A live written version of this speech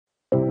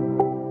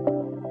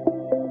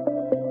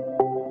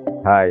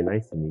Hi,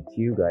 nice to meet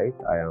you guys.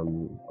 I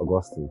am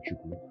Augustine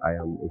Chukwu. I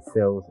am a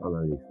sales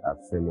analyst at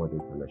Semod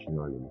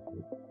International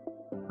Limited.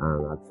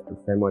 And at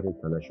Semod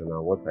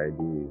International, what I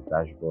do is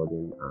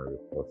dashboarding and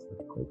reports to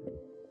the company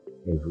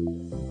every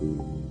day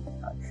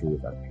at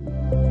sales activity.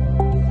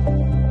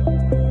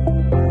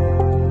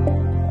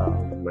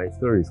 My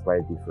story is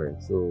quite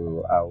different.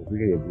 So I'll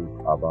read a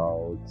book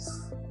about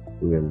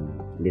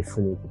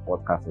listening to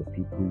podcasts of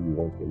people you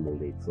want to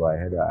emulate. So I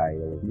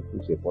was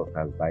listening to a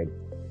podcast by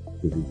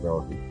David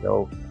Brown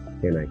himself.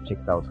 Then I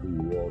checked out who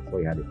he was, so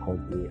he had a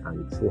company,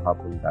 and it so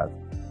happened that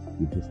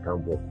the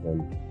bootcamp was come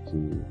to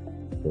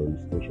the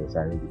registration, so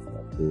I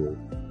registered. So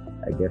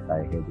I guess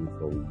I heard it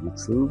from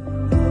YouTube.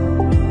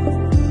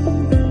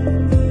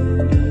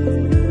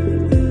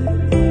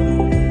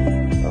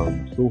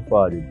 So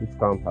far, the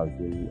bootcamp has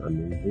been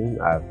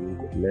amazing. I've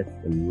met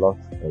a lot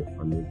of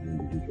amazing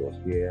individuals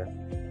here,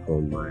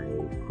 from my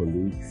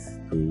colleagues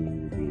to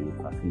the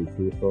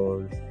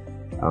facilitators.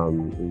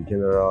 In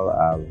general,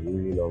 I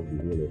really love the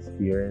whole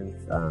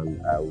experience,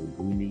 and I would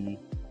really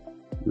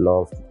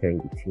love to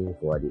thank the team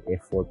for the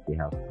effort they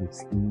have put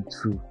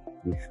into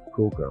this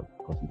program,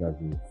 because it has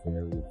been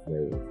very,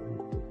 very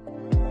informative.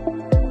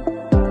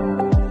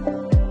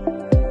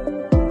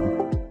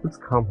 This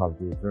camp has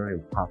been very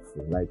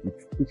impactful. Like,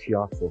 it puts you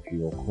out of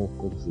your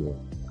comfort zone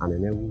and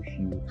enables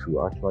you to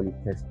actually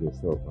test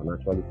yourself and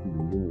actually see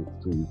the limits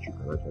to which you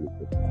can actually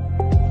take.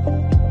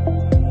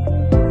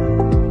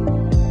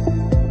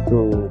 So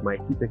my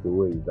key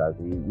takeaway is that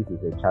this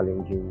is a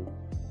challenging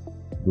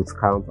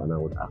bootcamp, and I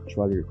would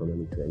actually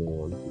recommend it to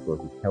anyone because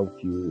it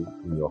helps you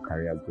in your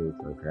career growth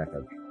and career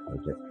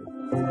trajectory.